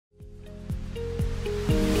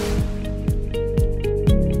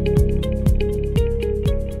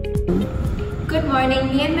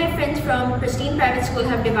morning. Me and my friends from Pristine Private School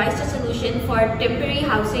have devised a solution for temporary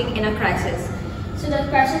housing in a crisis. So the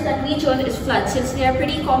crisis that we chose is floods. Since they are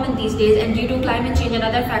pretty common these days, and due to climate change and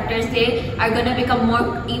other factors, they are going to become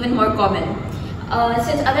even more common.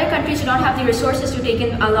 Since other countries do not have the resources to take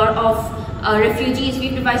in a lot of refugees,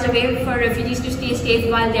 we've devised a way for refugees to stay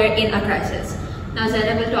safe while they're in a crisis. Now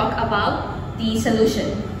Zainab will talk about the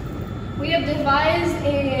solution. We have devised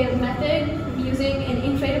a method using an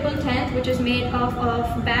inflatable tent which is made of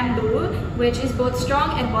bamboo, which is both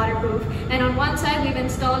strong and waterproof. And on one side we've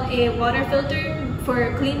installed a water filter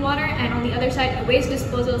for clean water, and on the other side a waste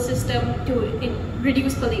disposal system to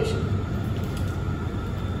reduce pollution.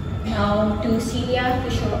 Now to Celia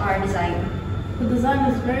to show our design. The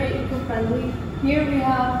design is very eco-friendly. Here we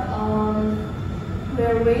have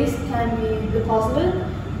where waste can be deposited,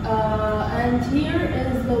 and here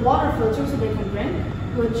is the water filter so they can drink,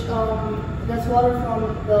 which gets water from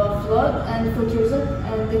the flood and filters it,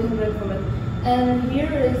 and they can drink from it. And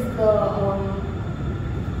here is the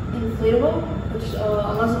inflatable, which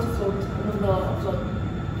allows it to float with the flood,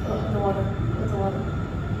 the water.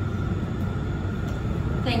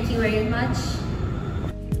 Thank you very much.